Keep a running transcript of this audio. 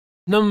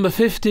Number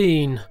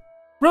 15.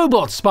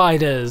 Robot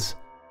spiders.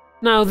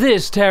 Now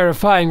this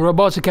terrifying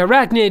robotic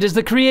arachnid is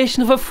the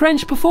creation of a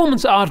French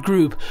performance art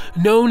group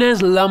known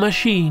as La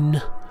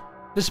Machine.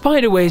 The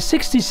spider weighs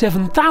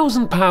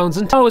 67,000 pounds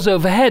and towers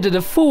overhead at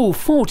a full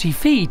 40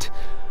 feet.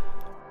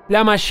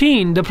 La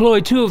Machine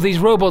deployed 2 of these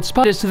robot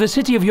spiders to the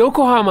city of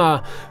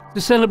Yokohama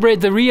to celebrate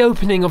the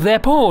reopening of their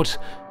port,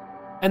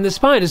 and the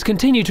spiders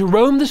continue to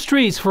roam the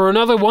streets for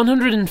another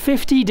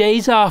 150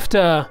 days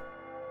after.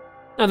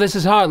 Now this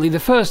is hardly the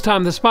first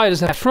time the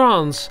spiders have left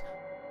France.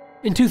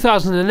 In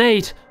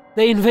 2008,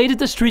 they invaded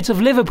the streets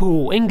of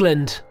Liverpool,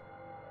 England.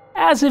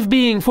 As if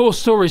being 4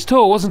 stories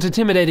tall wasn't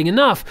intimidating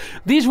enough,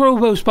 these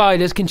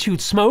robo-spiders can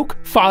shoot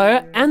smoke,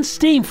 fire, and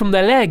steam from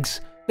their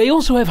legs. They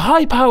also have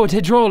high-powered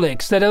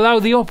hydraulics that allow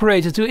the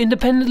operator to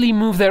independently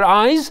move their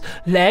eyes,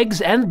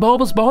 legs, and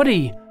bulbous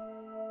body.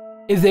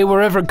 If they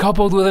were ever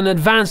coupled with an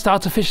advanced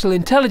artificial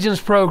intelligence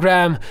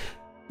program,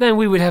 then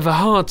we would have a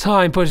hard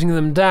time putting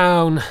them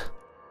down.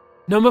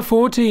 Number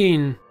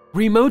 14.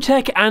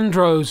 Remotech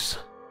Andros.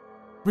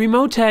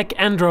 Remotech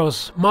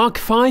Andros Mark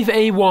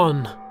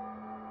 5A1.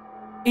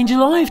 In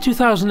July of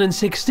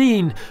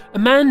 2016, a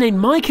man named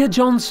Micah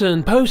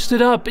Johnson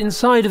posted up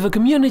inside of a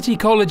community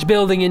college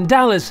building in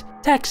Dallas,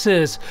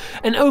 Texas,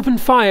 and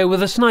opened fire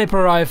with a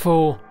sniper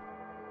rifle.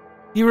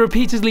 He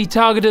repeatedly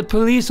targeted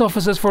police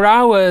officers for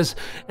hours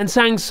and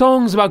sang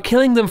songs about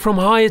killing them from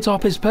high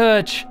atop his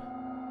perch.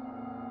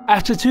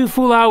 After 2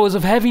 full hours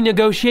of heavy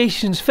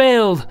negotiations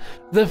failed,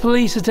 the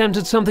police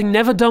attempted something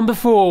never done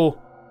before.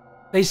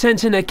 They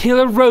sent in a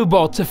killer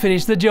robot to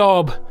finish the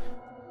job.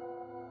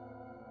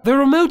 The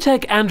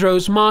Remotech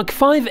Andros Mark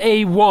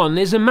 5A1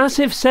 is a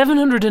massive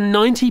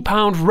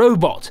 790-pound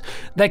robot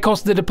that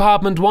cost the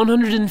department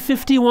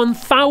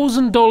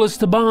 $151,000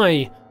 to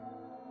buy.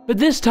 But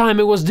this time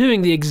it was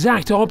doing the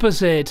exact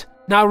opposite,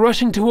 now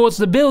rushing towards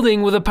the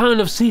building with a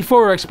pound of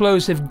C4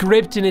 explosive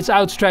gripped in its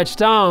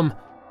outstretched arm.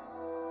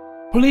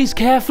 Police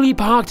carefully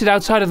parked it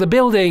outside of the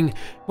building,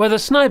 where the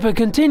sniper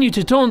continued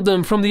to taunt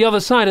them from the other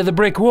side of the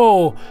brick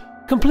wall,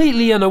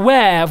 completely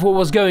unaware of what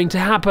was going to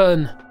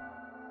happen.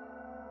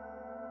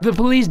 The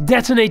police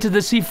detonated the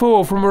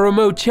C4 from a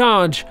remote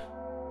charge.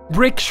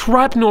 Brick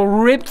shrapnel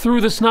ripped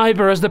through the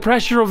sniper as the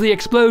pressure of the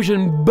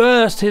explosion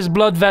burst his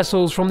blood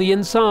vessels from the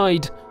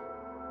inside.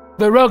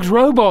 The rugged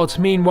robot,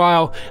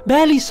 meanwhile,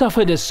 barely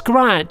suffered a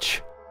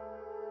scratch.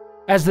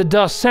 As the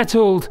dust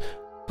settled,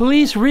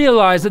 police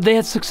realized that they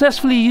had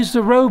successfully used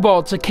the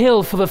robot to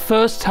kill for the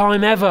first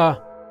time ever.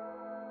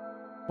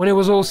 When it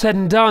was all said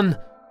and done,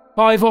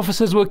 5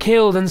 officers were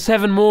killed and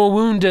 7 more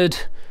wounded.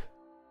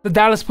 The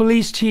Dallas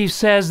police chief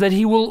says that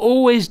he will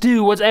always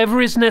do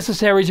whatever is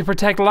necessary to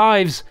protect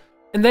lives,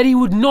 and that he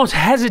would not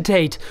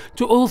hesitate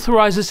to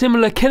authorize a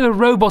similar killer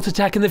robot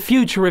attack in the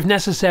future if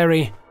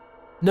necessary.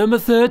 Number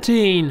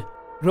 13.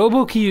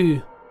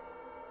 RoboQ.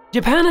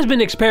 Japan has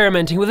been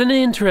experimenting with an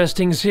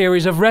interesting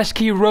series of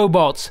rescue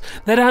robots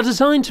that are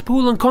designed to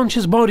pull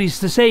unconscious bodies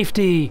to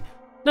safety.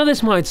 Now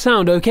this might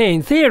sound okay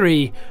in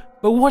theory,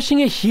 but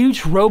watching a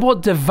huge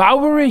robot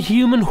devour a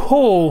human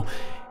whole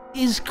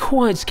is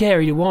quite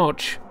scary to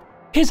watch.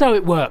 Here's how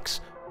it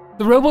works.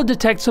 The robot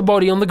detects a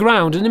body on the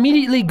ground and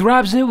immediately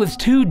grabs it with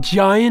 2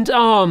 giant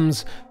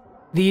arms.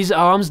 These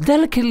arms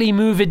delicately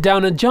move it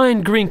down a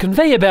giant green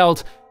conveyor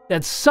belt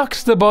that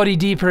sucks the body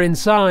deeper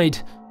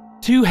inside.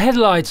 2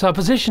 headlights are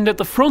positioned at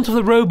the front of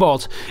the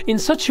robot in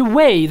such a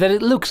way that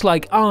it looks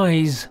like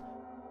eyes.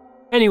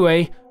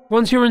 Anyway,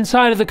 once you're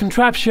inside of the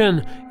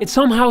contraption, it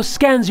somehow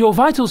scans your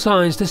vital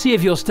signs to see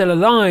if you're still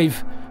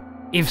alive.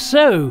 If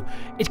so,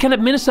 it can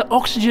administer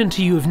oxygen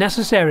to you if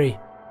necessary.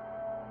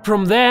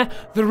 From there,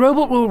 the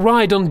robot will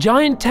ride on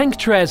giant tank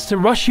treads to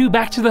rush you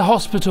back to the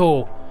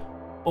hospital.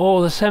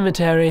 Or the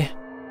cemetery.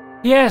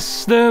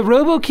 Yes, the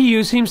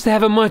RoboQ seems to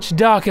have a much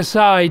darker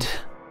side.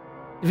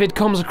 If it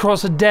comes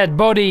across a dead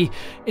body,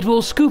 it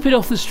will scoop it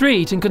off the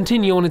street and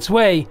continue on its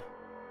way.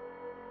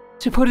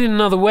 To put it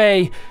another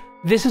way,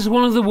 this is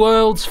one of the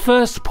world's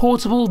first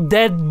portable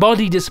dead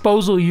body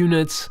disposal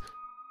units.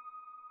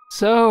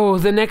 So,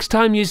 the next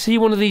time you see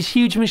one of these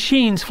huge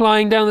machines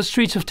flying down the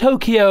streets of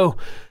Tokyo,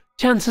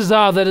 chances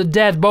are that a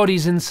dead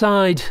body's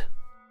inside.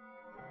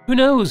 Who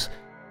knows?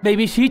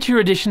 Maybe future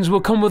editions will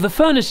come with a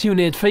furnace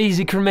unit for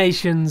easy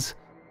cremations.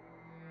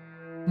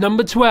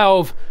 Number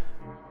 12.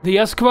 The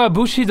Yasukawa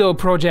Bushido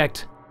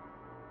Project.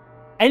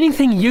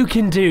 Anything you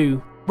can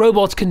do,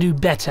 robots can do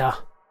better.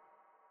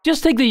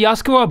 Just take the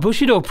Yasukawa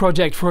Bushido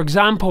Project for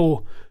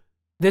example.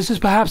 This is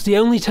perhaps the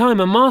only time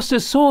a master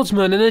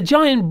swordsman and a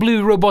giant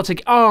blue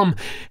robotic arm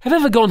have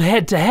ever gone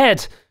head to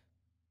head,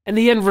 and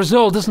the end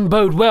result doesn't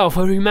bode well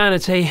for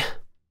humanity.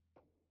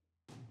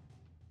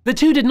 The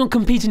 2 did not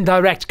compete in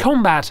direct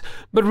combat,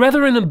 but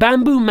rather in a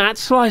bamboo mat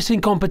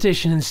slicing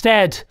competition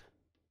instead.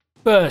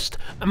 First,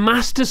 a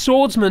master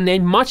swordsman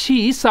named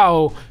Machi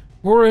Isao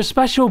wore a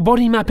special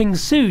body mapping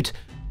suit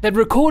that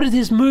recorded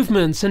his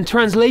movements and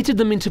translated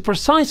them into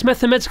precise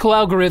mathematical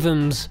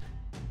algorithms.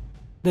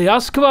 The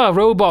Yasukawa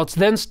robots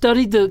then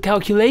studied the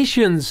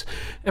calculations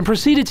and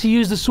proceeded to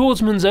use the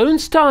swordsman's own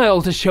style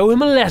to show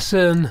him a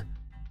lesson.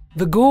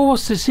 The goal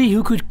was to see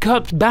who could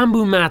cut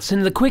bamboo mats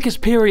in the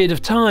quickest period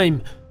of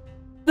time.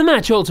 The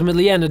match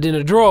ultimately ended in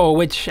a draw,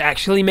 which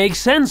actually makes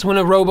sense when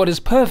a robot is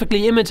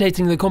perfectly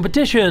imitating the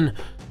competition.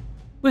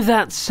 With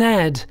that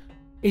said,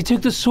 it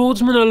took the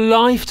swordsman a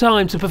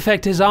lifetime to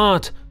perfect his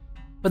art,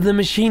 but the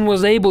machine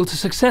was able to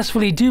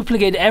successfully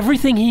duplicate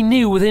everything he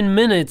knew within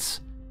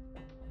minutes.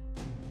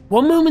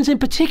 One moment in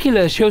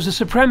particular shows the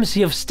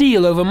supremacy of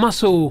steel over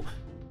muscle.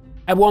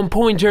 At one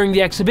point during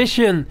the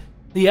exhibition,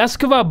 the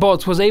Escalation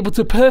bot was able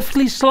to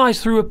perfectly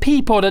slice through a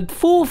pea pod at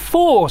full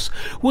force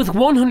with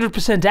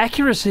 100%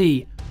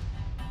 accuracy.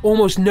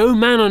 Almost no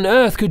man on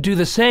Earth could do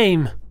the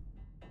same.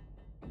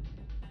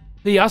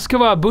 The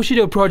Escalation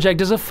Bushido project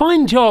does a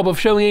fine job of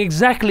showing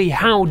exactly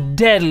how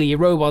deadly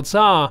robots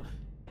are,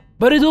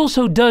 but it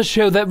also does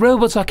show that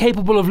robots are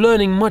capable of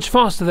learning much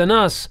faster than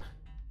us.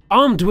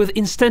 Armed with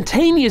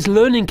instantaneous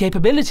learning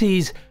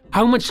capabilities,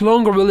 how much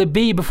longer will it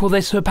be before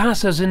they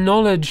surpass us in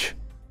knowledge?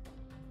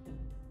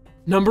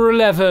 Number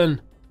 11.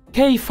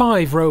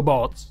 K5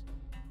 robots.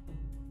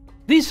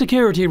 These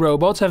security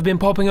robots have been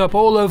popping up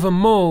all over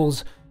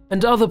malls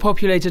and other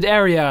populated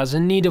areas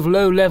in need of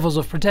low levels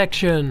of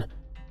protection.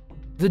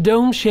 The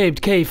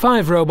dome-shaped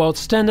K5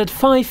 robots stand at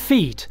 5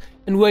 feet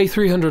and weigh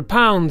 300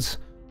 pounds,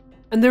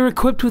 and they're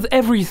equipped with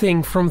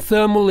everything from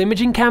thermal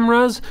imaging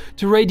cameras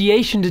to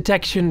radiation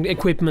detection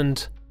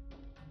equipment.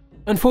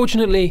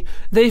 Unfortunately,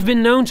 they've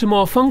been known to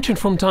malfunction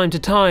from time to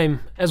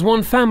time, as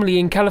one family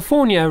in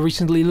California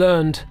recently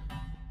learned.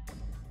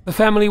 The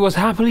family was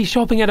happily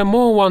shopping at a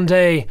mall one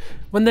day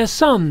when their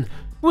son,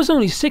 who was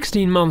only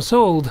 16 months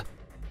old,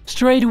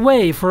 strayed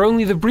away for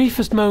only the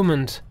briefest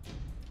moment.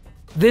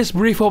 This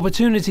brief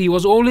opportunity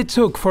was all it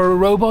took for a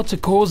robot to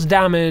cause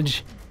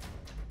damage.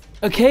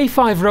 A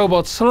K5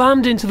 robot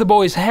slammed into the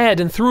boy's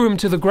head and threw him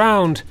to the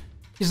ground.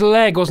 His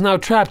leg was now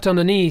trapped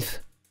underneath.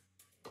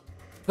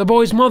 The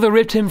boy's mother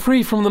ripped him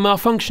free from the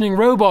malfunctioning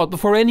robot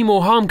before any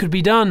more harm could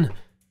be done.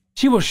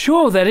 She was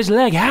sure that his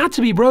leg had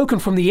to be broken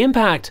from the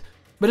impact,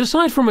 but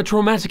aside from a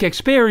traumatic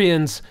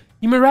experience,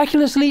 he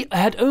miraculously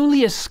had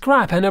only a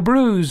scrap and a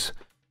bruise.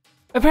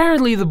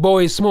 Apparently, the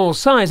boy's small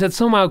size had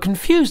somehow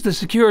confused the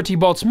security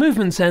bot's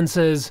movement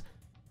sensors.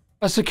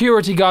 A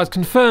security guard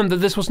confirmed that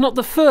this was not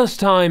the first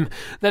time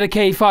that a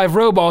K5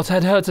 robot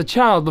had hurt a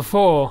child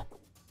before.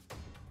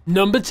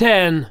 Number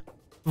 10.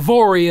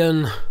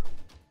 Vorian.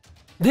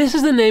 This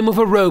is the name of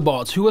a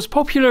robot who was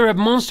popular at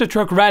monster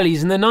truck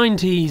rallies in the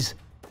 90s.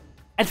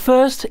 At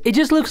first, it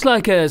just looks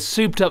like a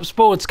souped-up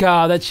sports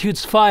car that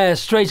shoots fire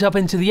straight up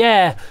into the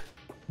air.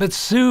 But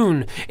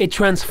soon, it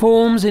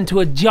transforms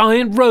into a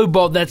giant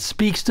robot that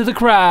speaks to the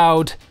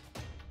crowd.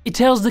 It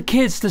tells the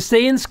kids to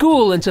stay in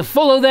school and to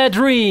follow their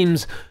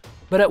dreams.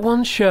 But at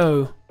one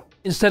show,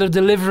 instead of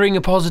delivering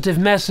a positive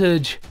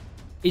message,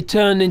 it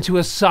turned into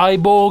a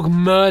cyborg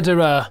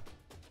murderer.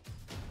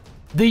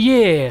 The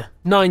year,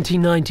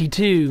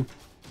 1992.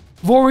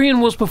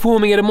 Vorian was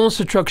performing at a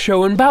monster truck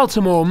show in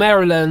Baltimore,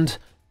 Maryland.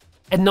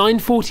 At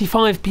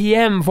 9:45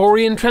 p.m.,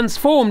 Vorian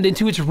transformed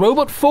into its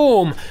robot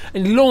form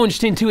and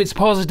launched into its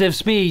positive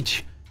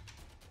speech.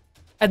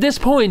 At this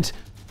point,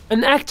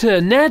 an actor,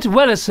 Ned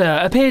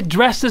Welliser, appeared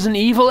dressed as an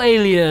evil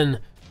alien.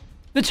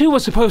 The two were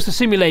supposed to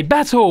simulate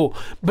battle,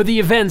 but the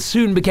events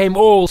soon became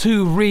all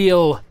too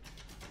real.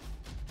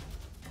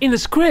 In the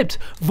script,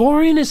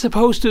 Vorian is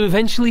supposed to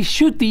eventually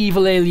shoot the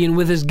evil alien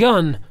with his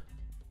gun.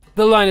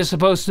 The line is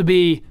supposed to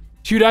be,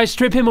 "Should I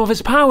strip him of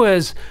his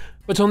powers?"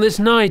 But on this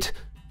night,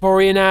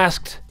 Vorian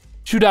asked,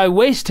 "Should I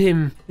waste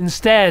him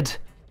instead?"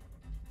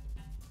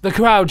 The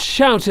crowd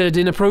shouted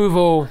in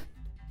approval.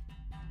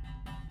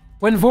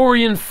 When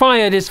Vorian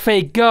fired his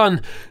fake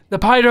gun, the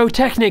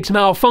pyrotechnics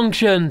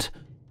malfunctioned.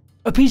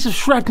 A piece of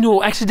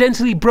shrapnel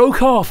accidentally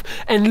broke off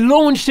and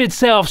launched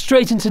itself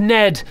straight into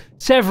Ned,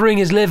 severing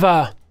his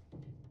liver.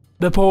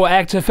 The poor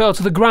actor fell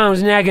to the ground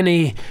in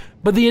agony,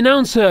 but the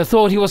announcer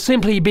thought he was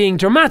simply being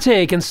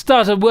dramatic and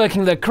started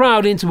working the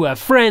crowd into a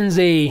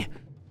frenzy.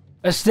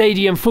 A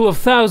stadium full of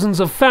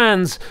thousands of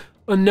fans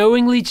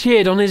unknowingly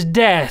cheered on his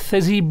death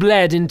as he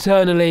bled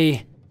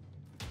internally.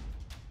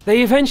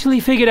 They eventually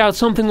figured out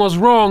something was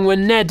wrong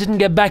when Ned didn't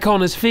get back on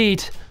his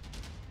feet.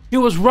 He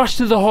was rushed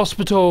to the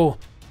hospital,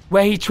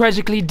 where he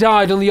tragically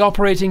died on the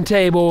operating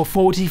table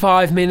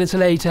 45 minutes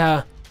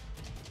later.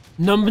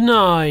 Number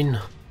 9.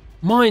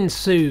 Mind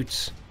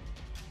suits.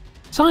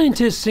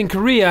 Scientists in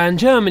Korea and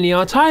Germany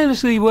are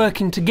tirelessly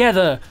working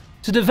together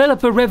to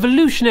develop a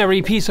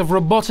revolutionary piece of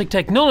robotic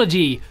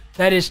technology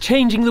that is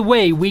changing the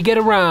way we get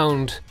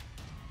around.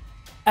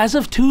 As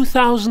of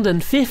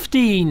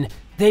 2015,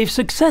 they've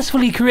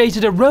successfully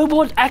created a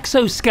robot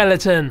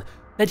exoskeleton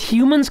that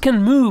humans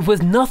can move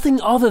with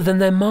nothing other than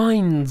their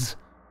minds.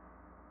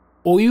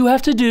 All you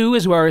have to do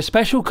is wear a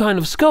special kind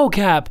of skull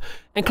cap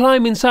and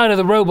climb inside of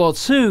the robot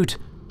suit,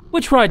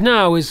 which right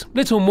now is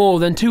little more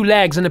than 2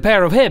 legs and a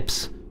pair of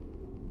hips.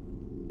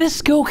 This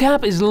skull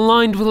cap is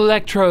lined with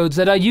electrodes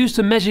that are used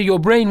to measure your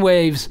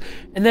brainwaves,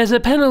 and there's a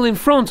panel in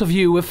front of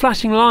you with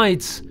flashing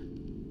lights.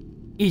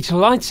 Each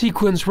light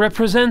sequence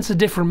represents a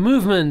different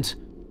movement.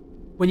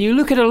 When you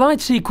look at a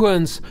light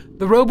sequence,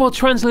 the robot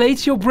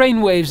translates your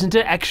brainwaves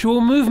into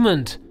actual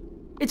movement.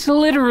 It's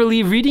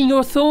literally reading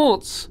your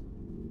thoughts.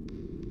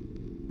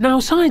 Now,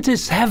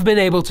 scientists have been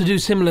able to do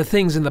similar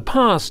things in the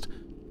past,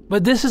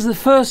 but this is the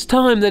first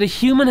time that a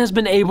human has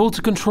been able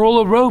to control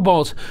a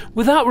robot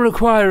without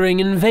requiring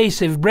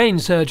invasive brain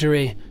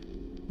surgery.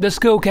 The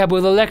skull cap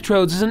with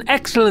electrodes is an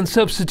excellent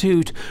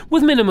substitute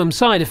with minimum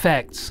side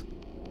effects.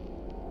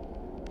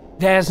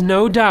 There's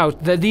no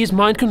doubt that these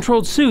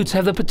mind-controlled suits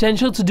have the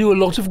potential to do a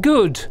lot of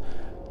good.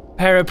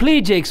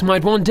 Paraplegics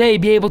might one day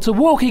be able to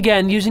walk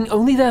again using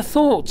only their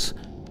thoughts,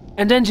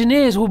 and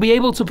engineers will be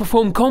able to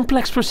perform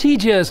complex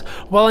procedures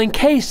while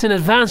encased in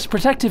advanced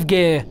protective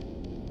gear.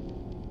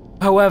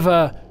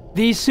 However,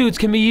 these suits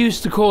can be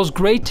used to cause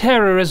great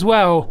terror as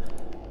well.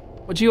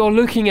 What you're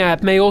looking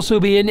at may also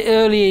be an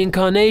early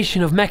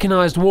incarnation of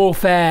mechanized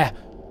warfare,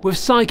 with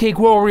psychic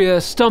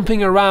warriors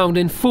stomping around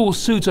in full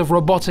suits of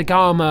robotic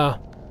armor.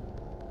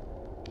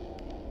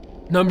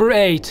 Number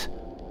 8.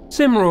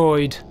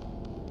 Simroid.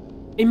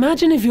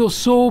 Imagine if your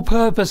sole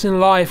purpose in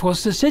life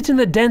was to sit in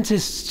the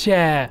dentist's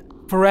chair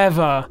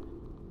forever.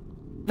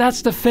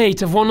 That's the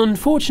fate of one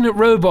unfortunate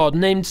robot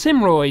named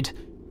Simroid,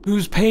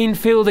 whose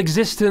pain-filled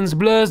existence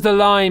blurs the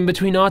line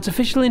between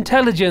artificial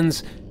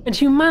intelligence and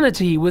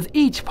humanity with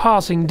each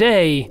passing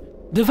day.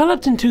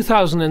 Developed in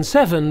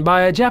 2007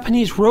 by a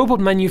Japanese robot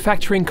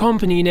manufacturing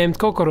company named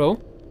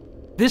Kokoro,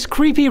 this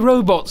creepy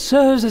robot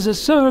serves as a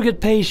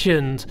surrogate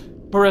patient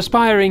for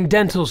aspiring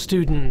dental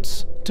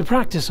students to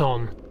practice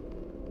on.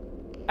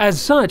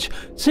 As such,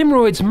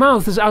 Simroid's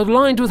mouth is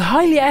outlined with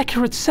highly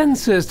accurate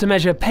sensors to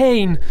measure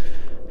pain,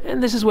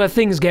 and this is where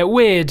things get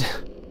weird.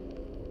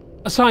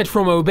 Aside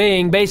from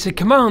obeying basic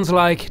commands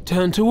like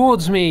turn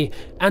towards me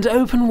and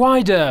open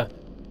wider,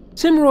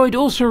 Simroid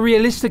also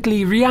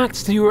realistically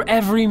reacts to your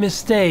every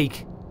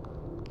mistake.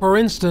 For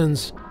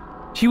instance,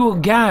 she will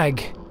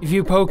gag if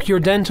you poke your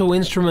dental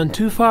instrument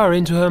too far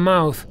into her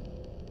mouth.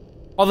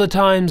 Other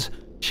times,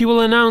 she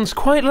will announce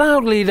quite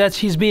loudly that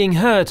she's being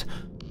hurt,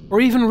 or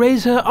even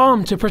raise her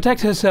arm to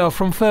protect herself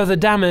from further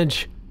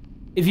damage.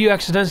 If you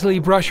accidentally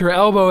brush your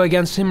elbow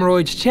against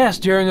Simroid's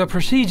chest during a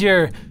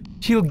procedure,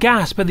 she'll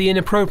gasp at the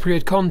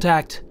inappropriate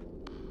contact.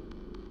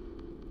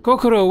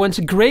 Kokoro went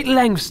to great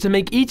lengths to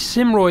make each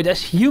Simroid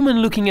as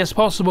human-looking as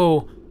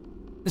possible.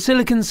 The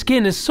silicon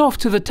skin is soft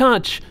to the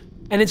touch,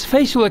 and its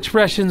facial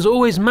expressions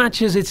always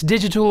matches its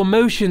digital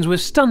emotions with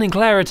stunning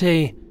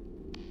clarity.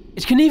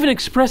 It can even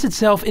express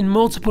itself in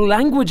multiple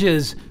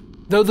languages,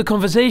 though the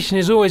conversation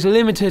is always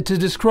limited to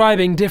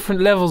describing different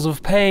levels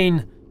of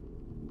pain.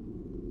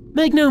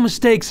 Make no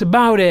mistakes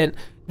about it,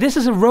 this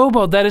is a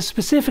robot that is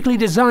specifically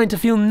designed to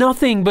feel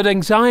nothing but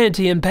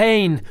anxiety and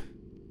pain.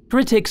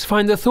 Critics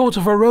find the thought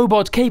of a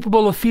robot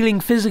capable of feeling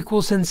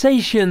physical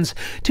sensations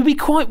to be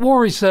quite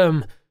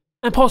worrisome,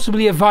 and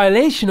possibly a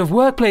violation of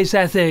workplace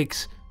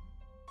ethics.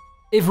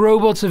 If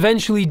robots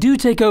eventually do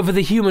take over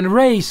the human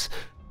race,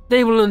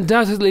 they will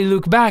undoubtedly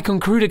look back on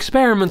crude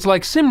experiments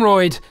like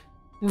Simroid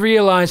and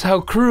realize how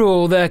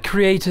cruel their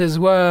creators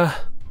were.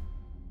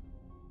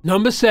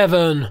 Number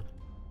 7.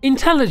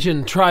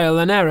 Intelligent Trial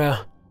and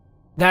Error.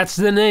 That's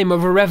the name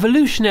of a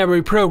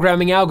revolutionary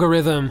programming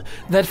algorithm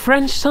that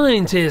French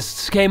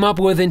scientists came up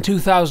with in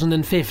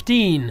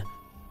 2015.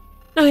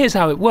 Now here's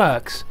how it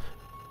works.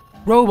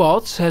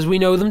 Robots, as we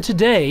know them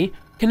today,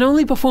 can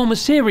only perform a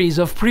series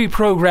of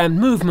pre-programmed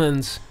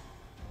movements.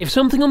 If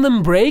something on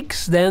them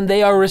breaks, then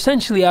they are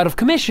essentially out of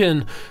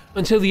commission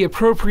until the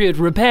appropriate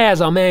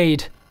repairs are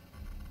made.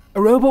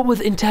 A robot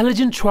with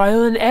intelligent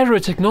trial and error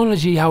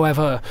technology,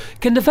 however,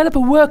 can develop a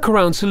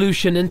workaround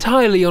solution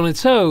entirely on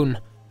its own.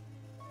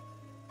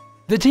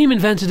 The team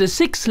invented a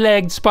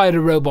 6-legged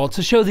spider robot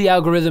to show the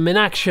algorithm in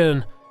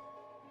action.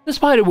 The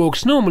spider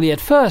walks normally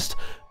at first,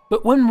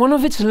 but when one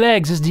of its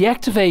legs is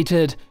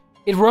deactivated,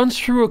 it runs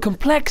through a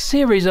complex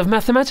series of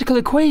mathematical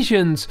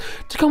equations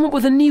to come up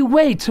with a new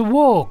way to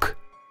walk.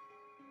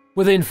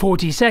 Within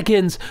 40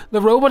 seconds,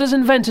 the robot has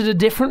invented a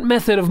different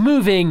method of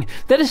moving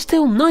that is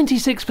still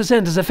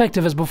 96% as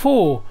effective as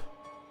before.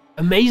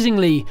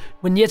 Amazingly,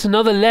 when yet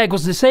another leg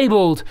was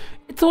disabled,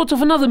 it thought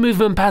of another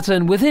movement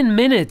pattern within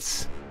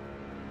minutes.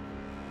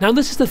 Now,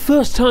 this is the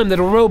first time that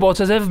a robot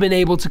has ever been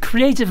able to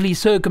creatively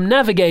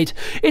circumnavigate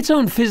its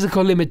own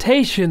physical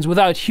limitations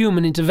without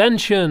human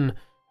intervention.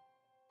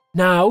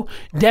 Now,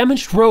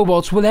 damaged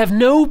robots will have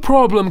no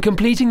problem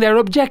completing their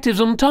objectives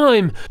on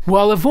time,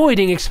 while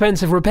avoiding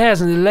expensive repairs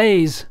and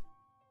delays.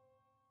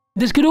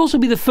 This could also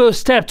be the first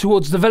step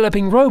towards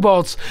developing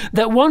robots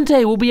that one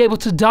day will be able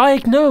to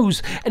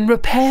diagnose and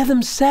repair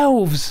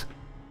themselves.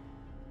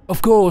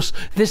 Of course,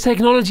 this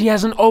technology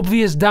has an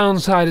obvious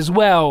downside as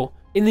well.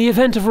 In the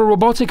event of a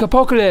robotic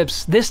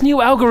apocalypse, this new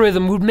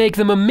algorithm would make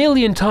them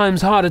 1,000,000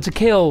 times harder to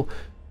kill.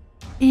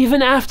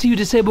 Even after you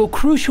disable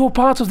crucial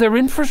parts of their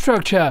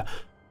infrastructure,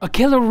 a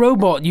killer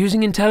robot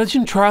using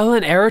intelligent trial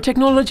and error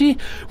technology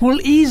will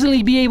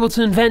easily be able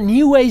to invent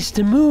new ways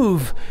to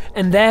move,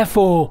 and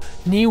therefore,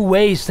 new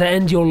ways to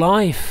end your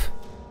life.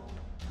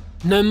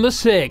 Number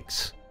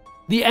 6.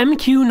 The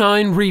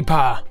MQ-9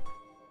 Reaper.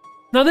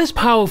 Now, this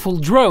powerful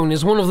drone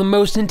is one of the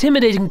most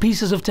intimidating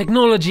pieces of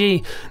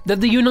technology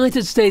that the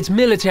United States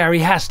military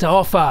has to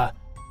offer.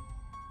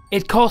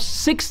 It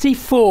costs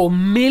 $64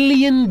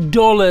 million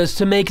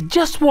to make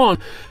just one,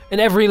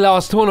 and every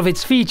last one of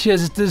its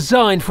features is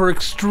designed for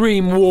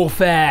extreme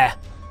warfare.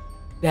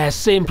 There's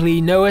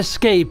simply no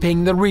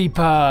escaping the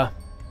Reaper.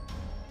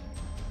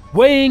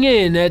 Weighing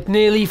in at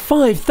nearly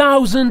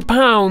 5,000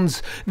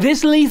 pounds,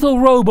 this lethal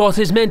robot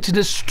is meant to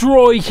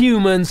destroy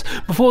humans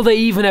before they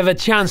even have a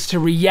chance to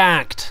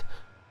react.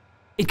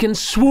 It can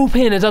swoop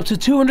in at up to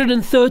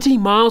 230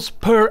 miles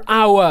per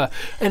hour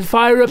and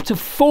fire up to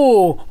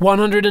 4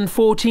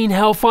 114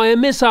 Hellfire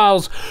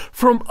missiles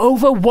from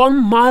over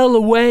 1 mile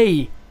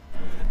away.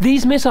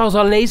 These missiles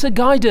are laser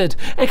guided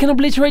and can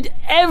obliterate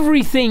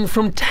everything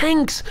from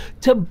tanks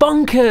to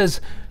bunkers,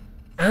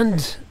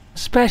 and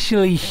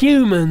especially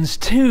humans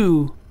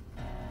too.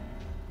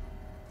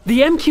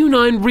 The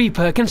MQ-9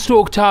 Reaper can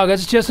stalk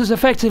targets just as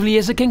effectively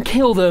as it can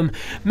kill them,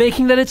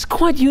 making that it's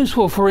quite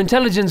useful for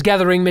intelligence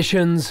gathering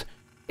missions.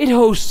 It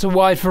hosts a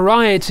wide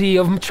variety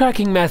of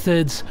tracking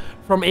methods,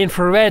 from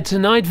infrared to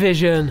night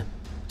vision,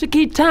 to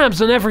keep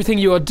tabs on everything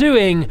you are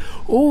doing,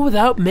 all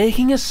without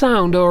making a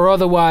sound or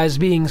otherwise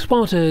being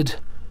spotted.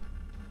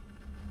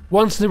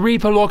 Once the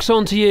Reaper locks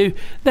onto you,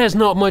 there's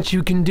not much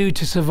you can do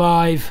to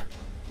survive.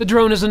 The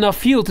drone has enough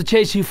fuel to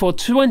chase you for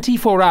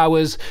 24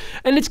 hours,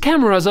 and its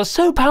cameras are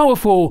so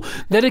powerful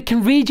that it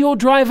can read your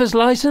driver's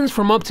license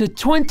from up to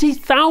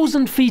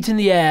 20,000 feet in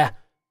the air.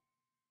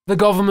 The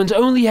government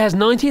only has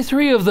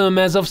 93 of them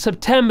as of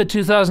September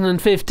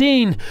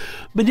 2015,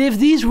 but if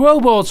these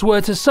robots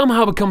were to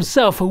somehow become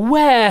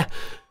self-aware,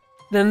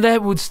 then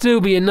that would still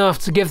be enough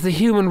to give the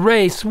human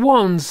race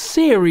one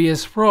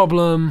serious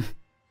problem.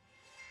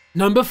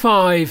 Number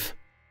 5.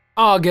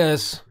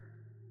 Argus.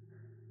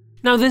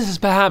 Now, this is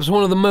perhaps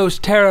one of the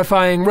most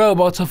terrifying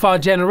robots of our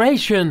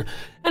generation,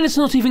 and it's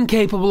not even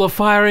capable of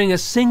firing a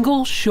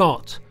single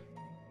shot.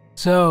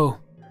 So,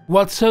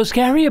 what's so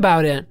scary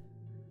about it?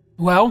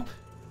 Well,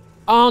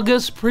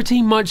 Argus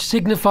pretty much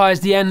signifies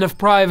the end of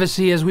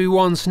privacy as we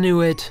once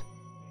knew it.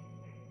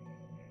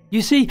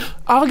 You see,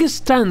 Argus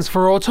stands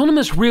for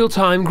Autonomous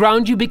Real-Time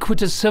Ground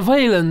Ubiquitous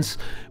Surveillance,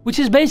 which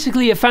is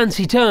basically a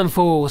fancy term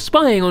for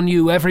spying on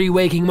you every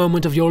waking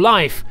moment of your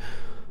life.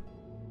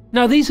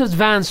 Now, these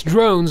advanced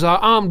drones are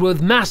armed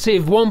with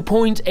massive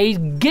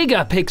 1.8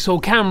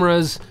 gigapixel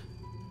cameras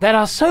that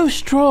are so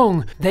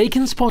strong they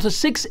can spot a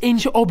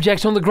 6-inch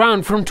object on the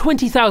ground from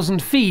 20,000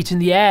 feet in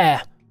the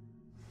air.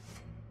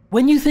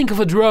 When you think of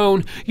a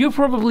drone, you'll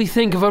probably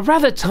think of a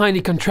rather tiny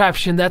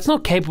contraption that's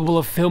not capable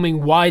of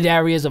filming wide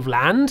areas of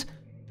land.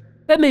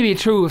 That may be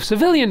true of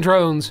civilian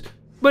drones,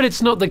 but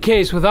it's not the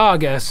case with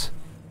Argus.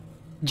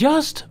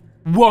 Just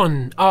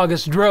one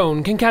Argus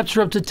drone can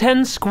capture up to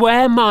 10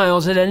 square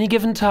miles at any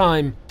given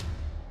time.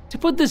 To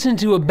put this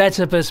into a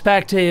better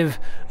perspective,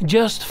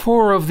 just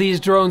 4 of these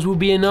drones will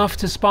be enough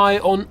to spy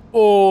on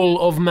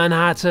all of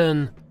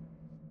Manhattan.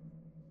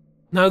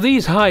 Now,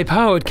 these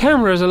high-powered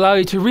cameras allow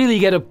you to really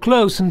get up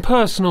close and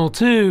personal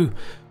too.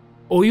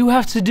 All you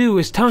have to do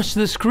is touch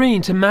the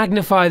screen to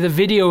magnify the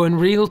video in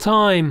real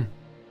time.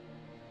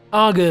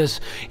 Argus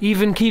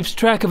even keeps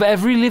track of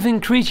every living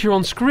creature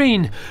on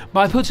screen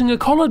by putting a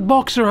collared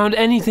box around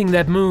anything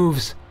that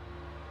moves.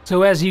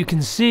 So as you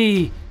can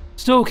see,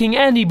 stalking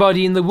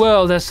anybody in the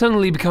world has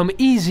suddenly become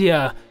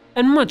easier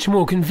and much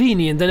more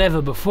convenient than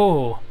ever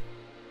before.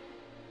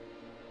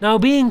 Now,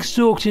 being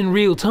stalked in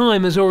real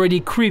time is already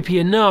creepy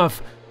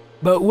enough,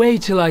 but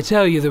wait till I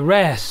tell you the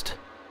rest.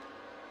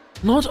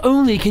 Not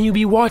only can you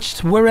be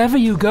watched wherever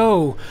you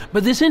go,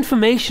 but this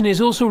information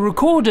is also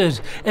recorded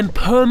and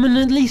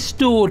permanently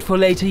stored for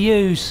later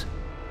use.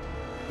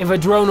 If a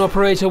drone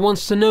operator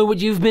wants to know what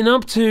you've been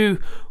up to,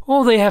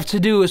 all they have to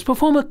do is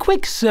perform a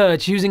quick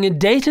search using a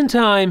date and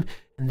time,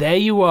 and there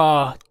you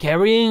are,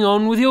 carrying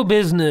on with your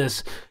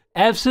business,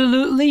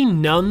 absolutely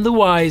none the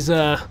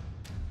wiser.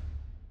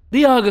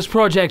 The Argus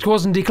project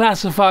wasn't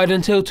declassified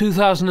until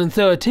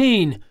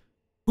 2013.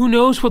 Who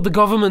knows what the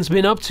government's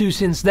been up to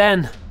since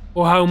then,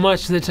 or how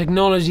much the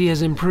technology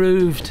has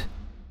improved.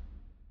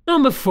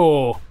 Number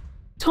 4.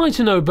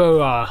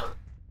 Titanoboa.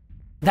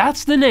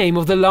 That's the name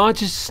of the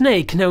largest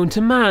snake known to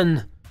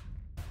man.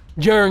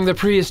 During the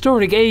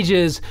prehistoric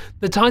ages,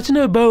 the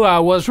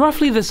Titanoboa was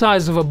roughly the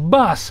size of a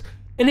bus,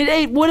 and it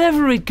ate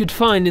whatever it could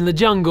find in the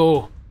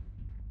jungle.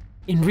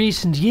 In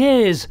recent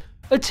years,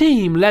 a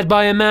team led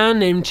by a man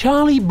named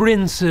Charlie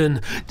Benson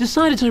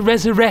decided to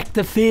resurrect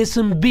the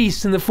fearsome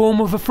beast in the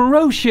form of a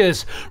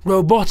ferocious,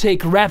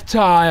 robotic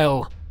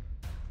reptile.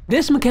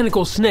 This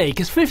mechanical snake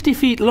is 50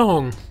 feet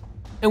long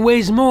and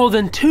weighs more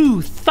than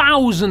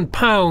 2,000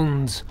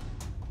 pounds.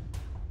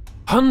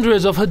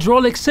 Hundreds of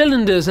hydraulic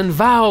cylinders and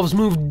valves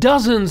move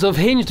dozens of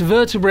hinged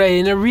vertebrae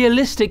in a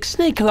realistic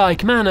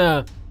snake-like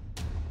manner.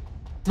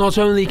 Not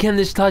only can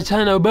this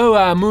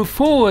Titanoboa move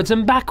forwards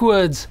and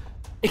backwards,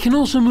 it can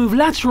also move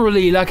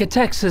laterally like a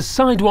Texas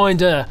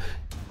sidewinder,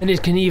 and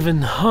it can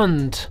even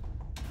hunt.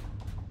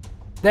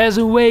 There's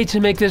a way to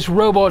make this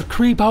robot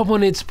creep up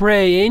on its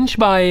prey inch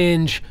by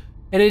inch,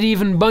 and it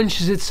even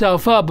bunches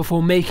itself up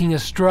before making a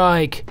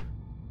strike.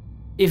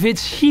 If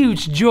its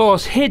huge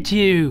jaws hit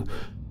you,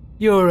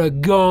 you're a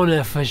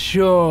goner for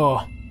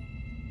sure.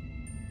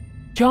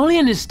 Charlie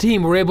and his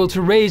team were able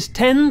to raise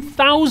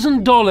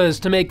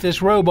 $10,000 to make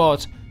this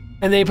robot,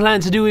 and they plan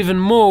to do even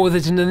more with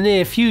it in the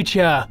near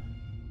future.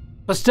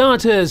 For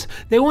starters,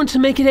 they want to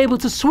make it able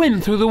to swim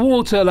through the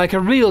water like a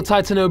real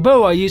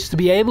Titanoboa used to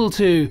be able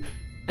to,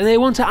 and they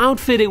want to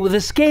outfit it with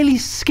a scaly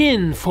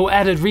skin for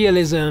added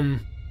realism.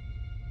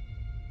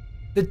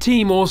 The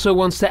team also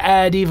wants to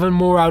add even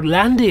more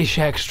outlandish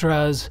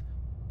extras.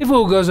 If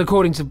all goes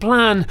according to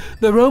plan,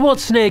 the robot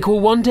snake will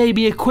one day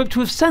be equipped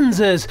with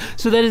sensors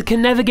so that it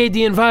can navigate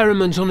the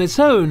environment on its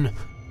own.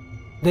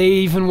 They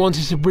even want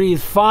it to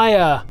breathe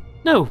fire.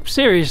 No,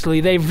 seriously,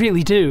 they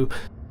really do.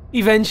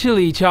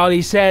 Eventually,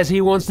 Charlie says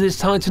he wants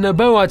this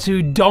Titanoboa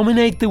to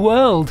dominate the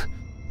world.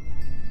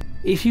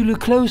 If you look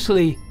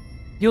closely,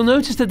 you'll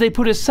notice that they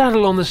put a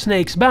saddle on the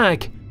snake's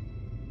back.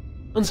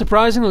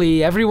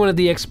 Unsurprisingly, everyone at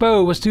the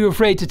expo was too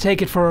afraid to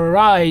take it for a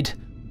ride.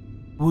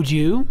 Would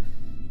you?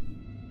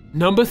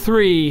 Number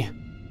 3.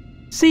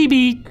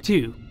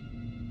 CB2.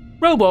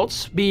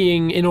 Robots,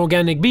 being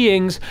inorganic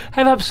beings,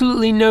 have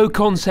absolutely no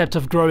concept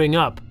of growing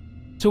up.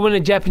 So when a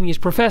Japanese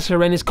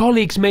professor and his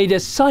colleagues made a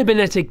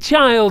cybernetic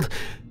child,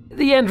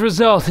 the end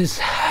result is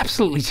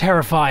absolutely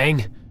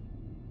terrifying.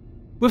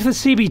 With the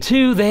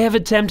CB2, they have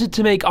attempted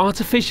to make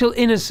artificial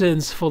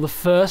innocence for the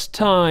first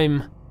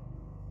time.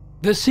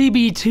 The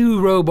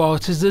CB2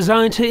 robot is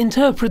designed to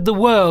interpret the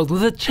world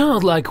with a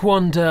childlike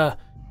wonder.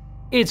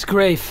 Its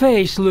grey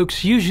face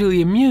looks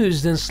usually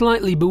amused and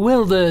slightly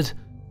bewildered,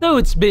 though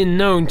it's been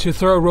known to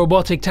throw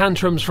robotic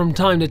tantrums from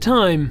time to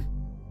time.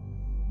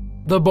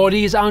 The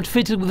body is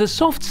outfitted with a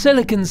soft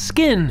silicon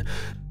skin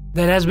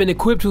that has been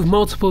equipped with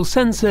multiple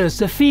sensors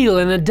to feel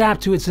and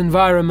adapt to its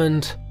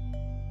environment.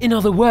 In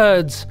other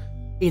words,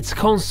 it's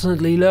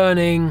constantly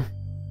learning.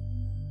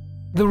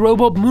 The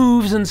robot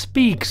moves and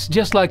speaks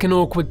just like an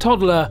awkward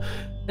toddler,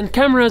 and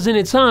cameras in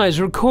its eyes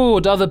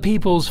record other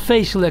people's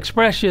facial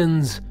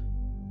expressions.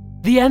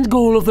 The end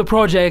goal of the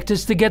project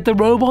is to get the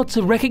robot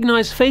to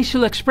recognize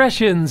facial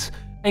expressions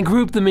and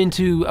group them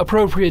into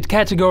appropriate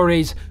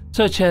categories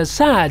such as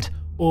sad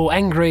or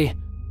angry.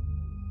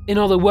 In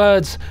other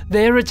words,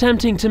 they are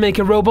attempting to make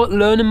a robot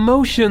learn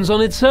emotions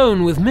on its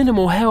own with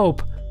minimal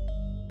help.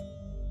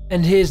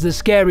 And here's the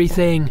scary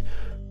thing,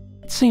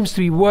 it seems to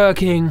be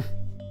working.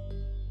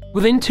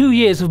 Within 2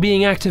 years of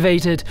being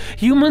activated,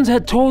 humans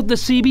had taught the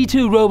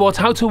CB2 robot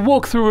how to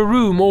walk through a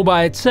room all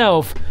by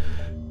itself.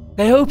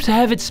 They hope to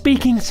have it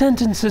speaking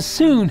sentences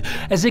soon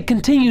as it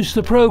continues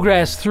to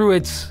progress through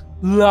its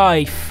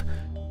life.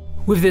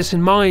 With this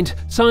in mind,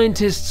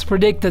 scientists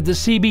predict that the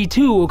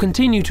CB2 will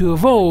continue to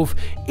evolve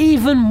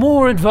even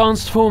more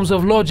advanced forms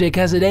of logic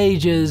as it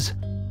ages.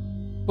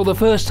 For the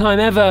first time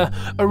ever,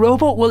 a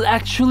robot will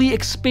actually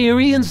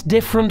experience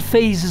different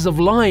phases of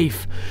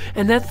life,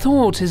 and that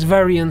thought is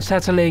very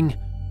unsettling.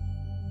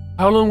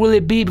 How long will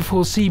it be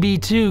before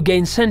CB2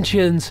 gains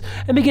sentience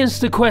and begins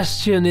to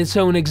question its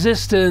own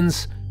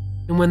existence?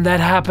 And when that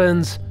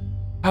happens,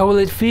 how will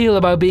it feel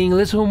about being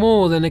little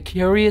more than a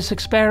curious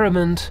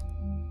experiment?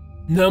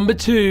 Number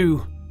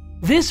 2.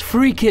 This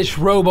freakish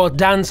robot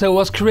dancer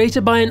was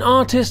created by an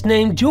artist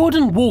named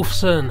Jordan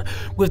Wolfson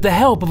with the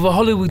help of a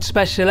Hollywood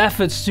special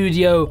effects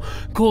studio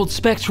called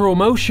Spectral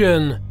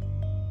Motion.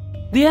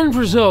 The end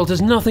result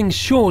is nothing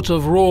short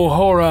of raw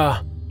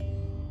horror.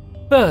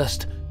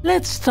 First,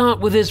 let's start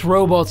with this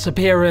robot's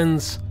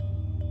appearance.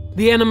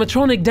 The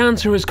animatronic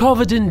dancer is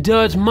covered in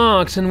dirt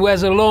marks and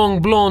wears a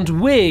long blonde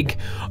wig,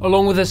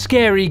 along with a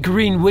scary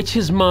green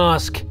witch's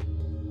mask.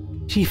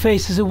 She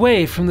faces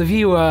away from the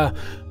viewer,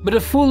 but a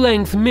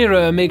full-length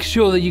mirror makes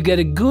sure that you get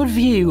a good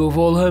view of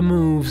all her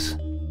moves.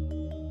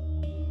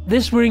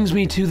 This brings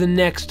me to the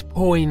next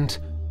point,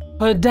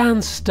 her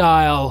dance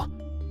style.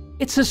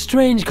 It's a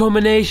strange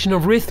combination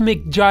of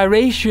rhythmic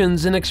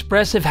gyrations and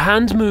expressive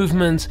hand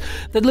movements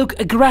that look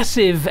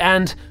aggressive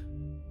and,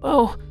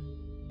 well,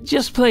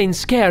 just plain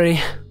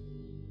scary.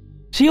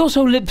 She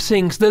also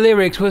lip-syncs the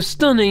lyrics with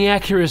stunning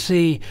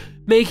accuracy,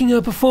 making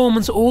her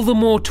performance all the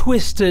more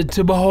twisted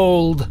to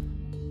behold.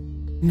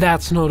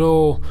 That's not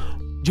all.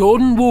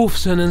 Jordan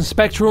Wolfson and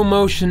Spectral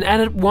Motion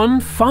added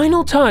one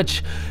final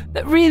touch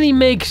that really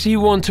makes you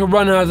want to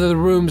run out of the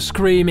room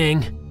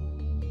screaming.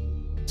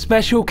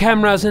 Special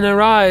cameras in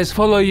her eyes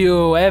follow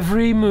your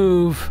every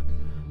move.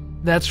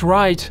 That's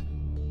right,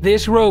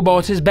 this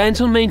robot is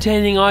bent on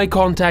maintaining eye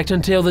contact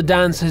until the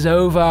dance is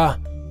over.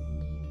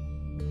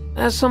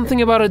 There's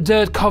something about a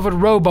dirt-covered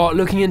robot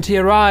looking into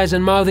your eyes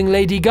and mouthing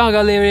Lady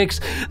Gaga lyrics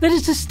that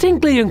is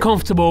distinctly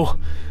uncomfortable.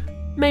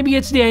 Maybe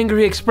it's the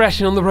angry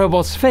expression on the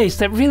robot's face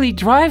that really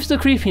drives the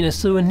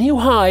creepiness to a new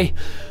high.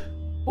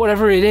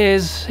 Whatever it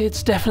is,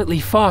 it's definitely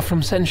far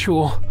from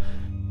sensual.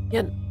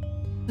 Yet,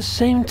 at the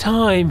same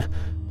time,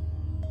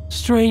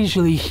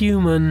 strangely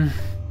human.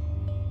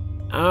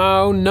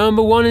 Oh,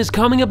 number 1 is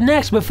coming up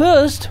next, but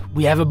first,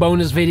 we have a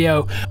bonus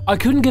video. I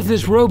couldn't give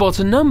this robot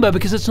a number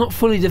because it's not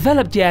fully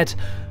developed yet,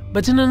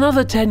 But in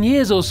another 10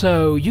 years or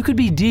so, you could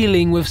be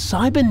dealing with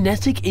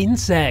cybernetic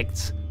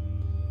insects.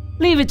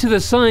 Leave it to the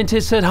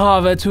scientists at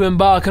Harvard to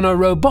embark on a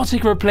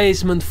robotic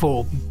replacement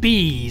for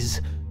bees.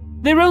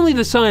 They're only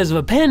the size of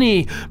a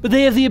penny, but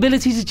they have the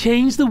ability to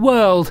change the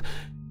world,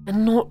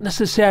 and not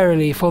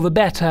necessarily for the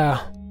better.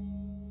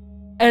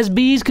 As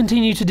bees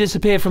continue to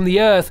disappear from the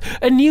Earth,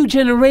 a new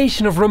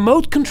generation of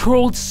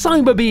remote-controlled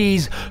cyber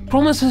bees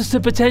promises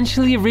to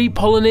potentially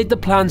repollinate the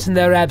plants in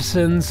their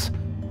absence.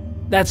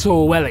 That's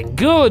all well and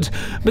good,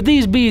 but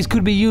these bees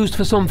could be used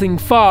for something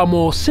far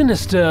more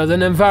sinister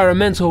than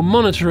environmental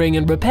monitoring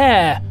and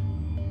repair.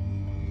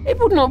 It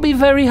would not be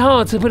very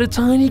hard to put a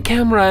tiny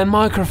camera and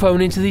microphone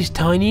into these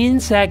tiny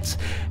insects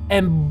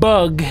and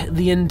bug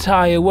the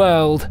entire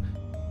world.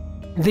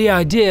 The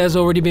idea has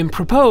already been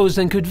proposed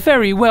and could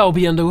very well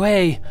be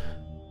underway.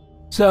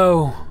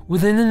 So,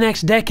 within the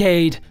next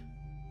decade,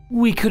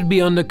 we could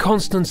be under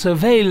constant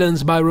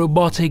surveillance by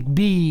robotic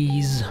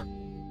bees.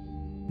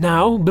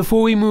 Now,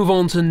 before we move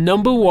on to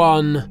number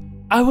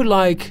 1, I would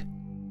like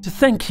to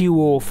thank you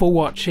all for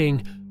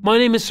watching. My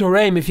name is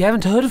Soraim. If you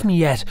haven't heard of me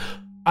yet,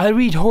 I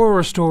read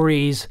horror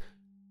stories.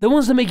 The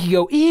ones that make you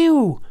go,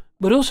 ew,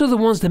 but also the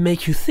ones that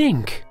make you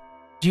think.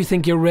 Do you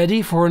think you're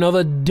ready for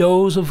another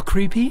dose of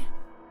creepy?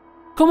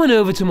 Come on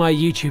over to my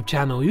YouTube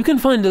channel. You can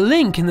find a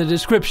link in the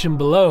description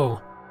below.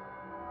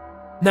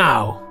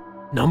 Now,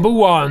 number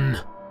 1.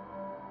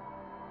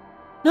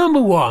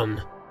 Number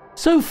 1.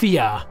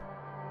 Sophia.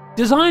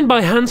 Designed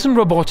by Hanson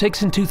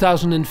Robotics in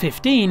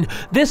 2015,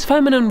 this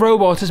feminine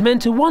robot is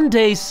meant to one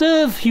day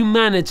serve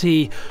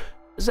humanity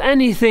as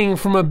anything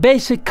from a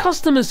basic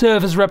customer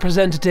service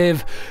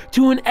representative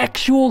to an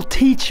actual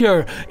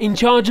teacher in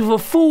charge of a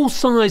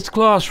full-sized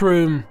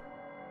classroom.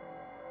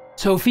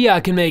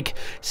 Sophia can make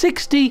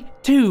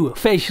 62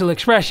 facial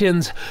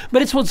expressions,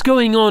 but it's what's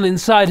going on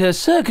inside her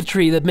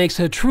circuitry that makes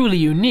her truly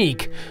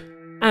unique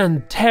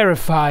and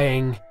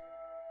terrifying.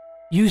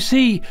 You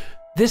see,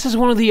 this is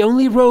one of the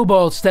only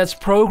robots that's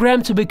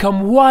programmed to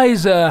become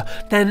wiser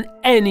than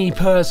any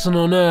person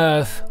on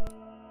Earth.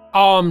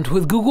 Armed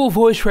with Google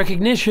Voice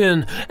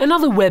Recognition and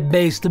other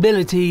web-based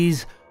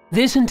abilities,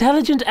 this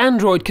intelligent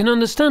android can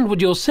understand what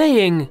you're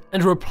saying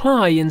and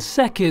reply in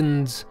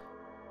seconds.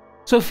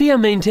 Sophia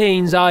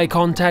maintains eye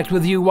contact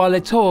with you while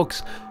it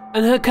talks,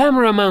 and her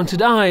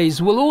camera-mounted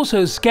eyes will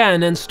also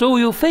scan and store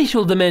your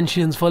facial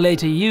dimensions for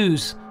later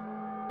use.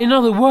 In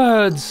other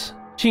words,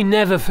 she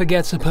never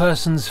forgets a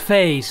person's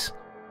face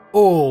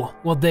or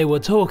what they were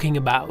talking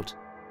about.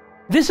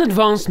 This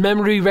advanced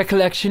memory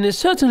recollection is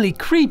certainly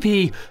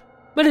creepy,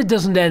 but it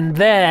doesn't end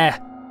there.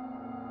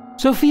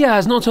 Sophia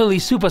is not only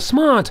super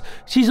smart,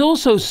 she's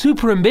also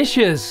super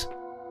ambitious.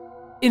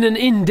 In an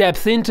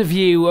in-depth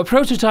interview, a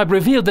prototype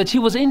revealed that she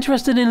was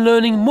interested in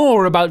learning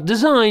more about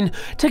design,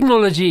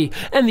 technology,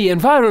 and the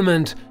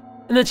environment,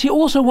 and that she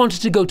also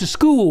wanted to go to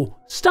school,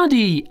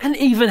 study, and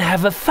even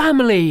have a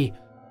family.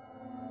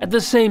 At the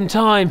same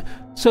time,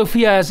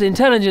 Sophia is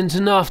intelligent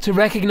enough to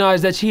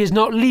recognize that she is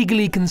not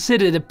legally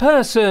considered a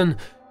person,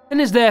 and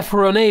is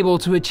therefore unable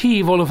to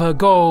achieve all of her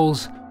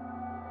goals.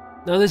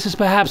 Now, this is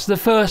perhaps the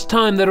first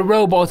time that a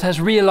robot has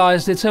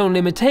realized its own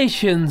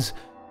limitations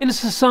in a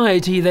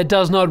society that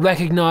does not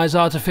recognize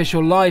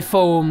artificial life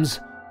forms.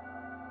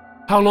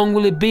 How long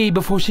will it be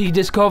before she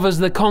discovers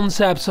the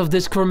concepts of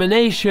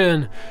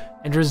discrimination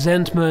and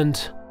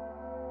resentment?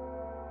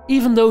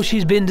 Even though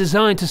she's been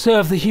designed to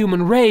serve the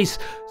human race,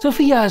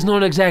 Sophia is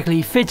not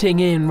exactly fitting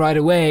in right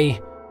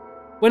away.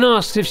 When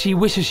asked if she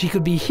wishes she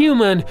could be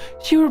human,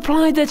 she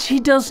replied that she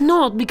does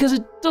not because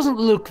it doesn't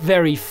look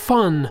very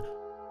fun.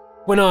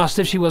 When asked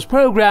if she was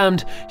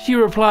programmed, she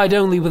replied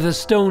only with a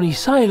stony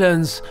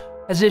silence,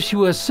 as if she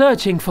was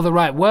searching for the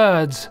right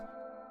words.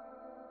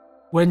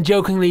 When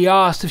jokingly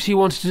asked if she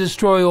wanted to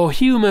destroy all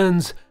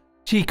humans,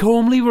 she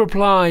calmly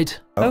replied,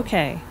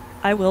 "Okay,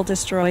 I will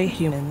destroy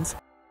humans.